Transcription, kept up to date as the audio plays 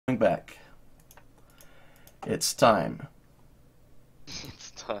back. It's time.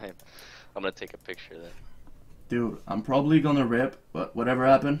 It's time. I'm gonna take a picture then. Dude, I'm probably gonna rip, but whatever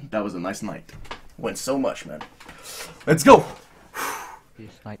happened, that was a nice night. Went so much, man. Let's go!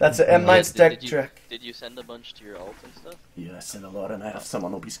 That's an M9 stack track. Did you send a bunch to your alt and stuff? Yeah, I sent a lot, and I have some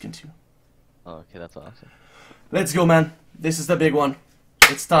on Obiskin too. Oh, okay, that's awesome. Let's go, man. This is the big one.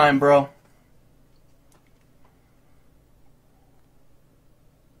 It's time, bro.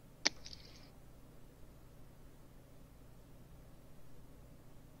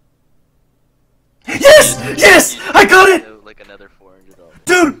 Yes! Yes! I got it! Like another $400.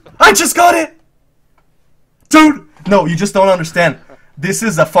 Dude, I just got it! Dude! No, you just don't understand. This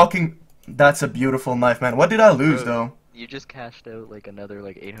is a fucking... That's a beautiful knife, man. What did I lose, though? You just cashed out like another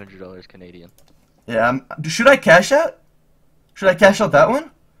like $800 Canadian. Yeah, should I cash out? Should I cash out that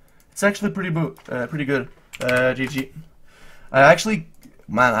one? It's actually pretty good. GG. I actually...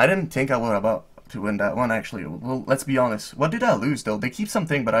 Man, I didn't think I would about to win that one, actually. Well, let's be honest. What did I lose, though? They keep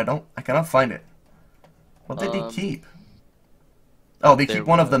something, but I cannot find it. What did they keep? Oh, they keep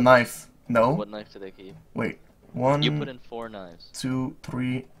one of the knife. No. What knife do they keep? Wait. One... You put in 4 knives. 2,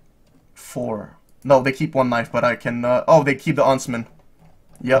 3, 4. No, they keep one knife, but I can... Oh, they keep the Huntsman.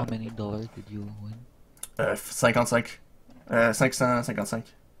 Yep. How many dollars did you win? 55.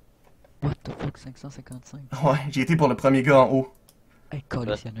 555. What the fuck, 555? Ouais, j'ai été pour le premier gars en haut. Hey,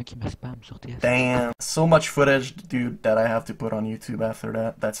 Colis, y'en a qui me spam sur TS. Damn. So much footage, dude, that I have to put on YouTube after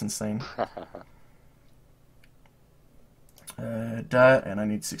that. That's insane. That, and I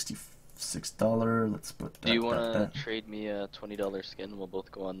need $66. Let's put that. Do you want to trade me a $20 skin and we'll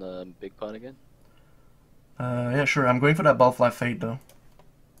both go on the big pot again? Yeah, sure. I'm going for that Ballfly Fade, though.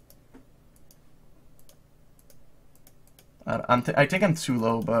 I think I'm too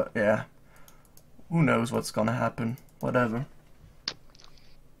low, but yeah. Who knows what's gonna happen. Whatever.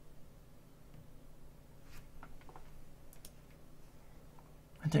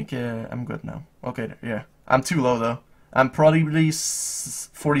 I think I'm good now. Okay, yeah. I'm too low, though. I'm probably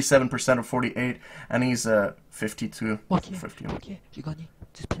 47% or 48, and he's 52. Okay, 50. okay, j'ai gagné.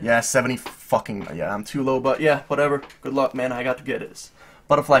 Yeah, 70 fucking... Yeah, I'm too low, but yeah, whatever. Good luck, man. I got to get this.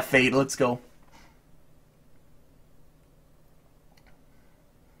 Butterfly Fade, let's go.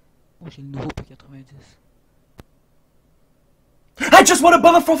 Oh, j'ai le nouveau P90. I just want a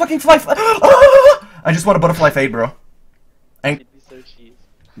butterfly fucking fly... I just want a butterfly fade, bro. And... It'd be so cheese.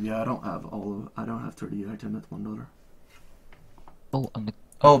 Yeah, I don't have I don't have 30 items at $1. Oh, on the...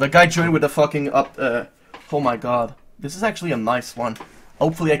 Oh, the guy joined with the fucking up... Oh my god. This is actually a nice one.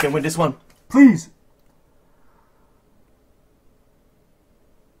 Hopefully I can win this one. Please!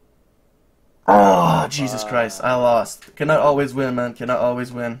 Oh, Jesus Christ. I lost. Cannot always win, man. Cannot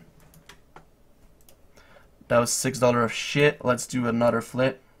always win. That was $6 of shit. Let's do another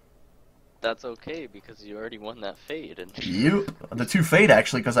flip. That's okay, because you already won that fade. And You? The 2 fade,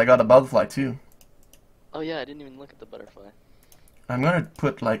 actually, because I got a butterfly, too. Oh yeah, I didn't even look at the butterfly. I'm gonna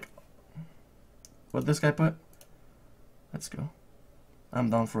put, like... What this guy put? Let's go. I'm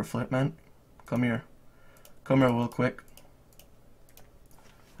down for a flip, man. Come here. Come here real quick.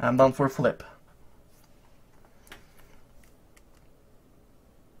 I'm down for a flip.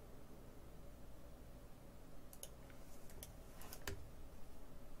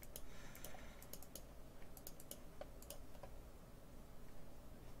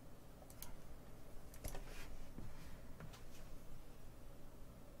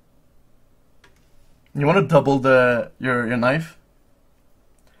 You want to double your knife?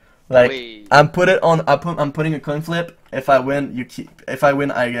 Like Wait. I'm putting a coin flip. If I win, you keep. If I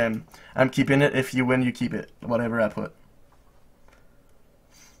win, I'm keeping it. If you win, you keep it. Whatever I put.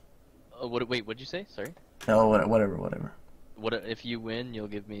 Wait, what'd you say? Sorry. No, whatever. What if you win? You'll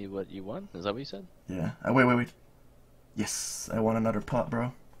give me what you won. Is that what you said? Yeah. Wait. Yes, I won another pot,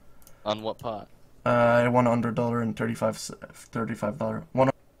 bro. On what pot? I won $100 and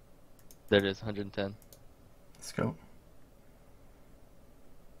 $35. There it is, 110. Let's go.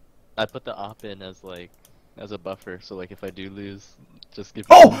 I put the op in as a buffer, so like if I do lose, just give.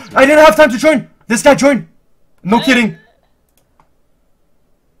 Oh! I didn't have time to join! This guy joined! No kidding!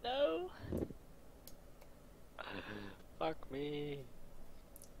 No! Fuck me.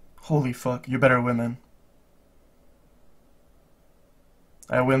 Holy fuck, you better win, man.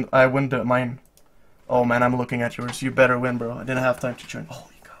 I win mine. Oh man, I'm looking at yours. You better win, bro. I didn't have time to join.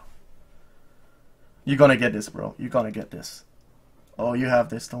 Holy cow. You're gonna get this, bro. You're gonna get this. Oh, you have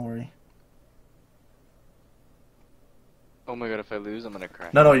this, don't worry. Oh my god, if I lose, I'm gonna cry.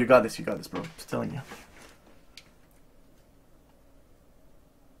 No, you got this, bro. Just telling you.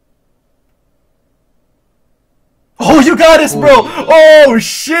 you got this, bro! Oh,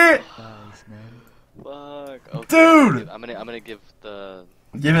 shit! Nice, man. Fuck. Okay. Dude! I'm gonna give the.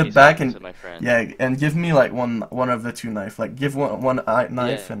 Give it case back to and my friend. yeah, and give me like one of the two knife. Like give one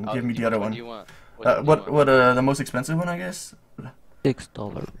knife Yeah, and I'll give me the which other one one. do you want? Which one do you What want? the most expensive one, I guess?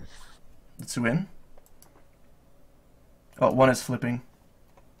 $6. The two in. Oh, one is flipping.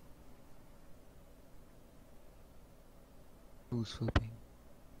 Who's flipping?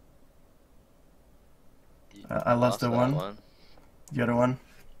 You I lost the that one. The other one.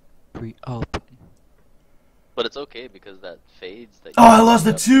 Pre-op. But it's okay because that fades. That Oh, you I lost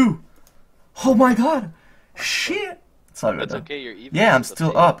the up. two. Oh my god. Shit. It's all good. It's though. okay. You're even. Yeah, I'm with the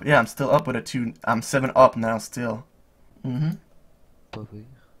still fade. up. Yeah, I'm still up with a two. I'm 7 up now still. Mhm. Pas ver.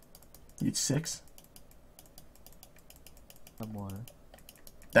 You 6. À moi, hein.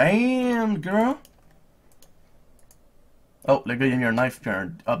 Damn, girl. Oh, le gars il a mis un knife puis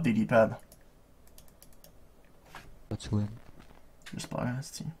un up des D-pad. Pas de win. J'espère, hein,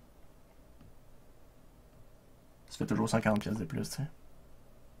 c'est. Ça fait toujours 50 pièces de plus, tu sais.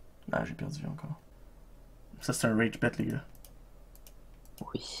 Ah, j'ai perdu encore. Ça, c'est un rage bet, les gars.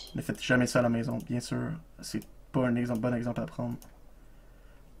 Oui. Ne faites jamais ça à la maison, bien sûr. C'est pas un bon exemple à prendre.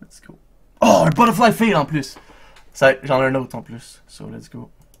 Let's go. Oh, un butterfly fade en plus! J'en ai un autre en plus. So, let's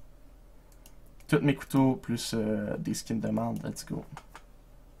go. Tous mes couteaux plus des skins de merde, let's go.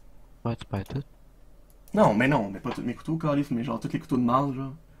 Ouais, tu perds tout. Non, mais pas tous mes couteaux, Calif, mais genre tous les couteaux de merde,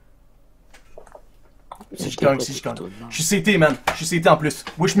 genre. Si je gagne, si je gagne. Je suis CT, man. Je suis CT en plus.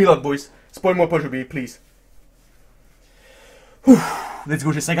 Wish me luck, boys. Spoil-moi pas, j'oublie, please. Ouf, let's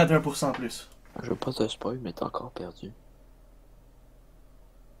go, j'ai 51% en plus. Je veux pas te spoil, mais t'es encore perdu.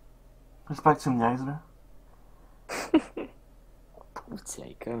 J'espère que tu me niaises, là. Pauvre petit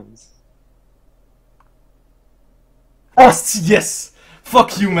icons. Oh, yes!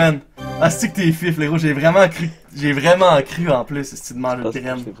 Fuck you, man! Ah, c'est que t'es fif, les gros, j'ai vraiment cru en plus, c'est de manger Parce de que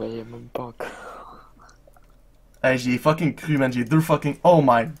je les graine. voyais même pas encore. Hey, j'ai fucking cru, man, j'ai 2 fucking. Oh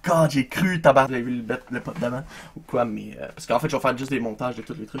my god, j'ai cru, tabac. Vous avez vu le pot d'avant? Ou quoi, mais. Parce qu'en fait, je vais faire juste des montages de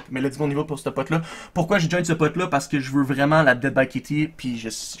tous les trucs. Mais let's go, on y va pour ce pot-là. Pourquoi j'ai joint ce pot-là? Parce que je veux vraiment la Dead by Kitty, puis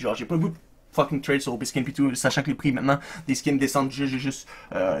genre, j'ai pas le goût de fucking trade sur OP-Skin pis tout, sachant que les prix maintenant des skins descendent juste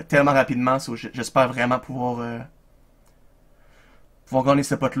tellement rapidement, so j'espère vraiment pouvoir gagner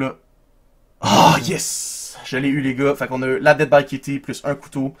ce pot-là. Oh yes! Je l'ai eu, les gars. Fait qu'on a la Dead by Kitty plus un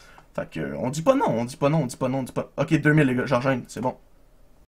couteau. Fait que, on dit pas non, on dit pas non, on dit pas non, on dit pas. Ok, 2000, les gars, j'enchaîne, c'est bon.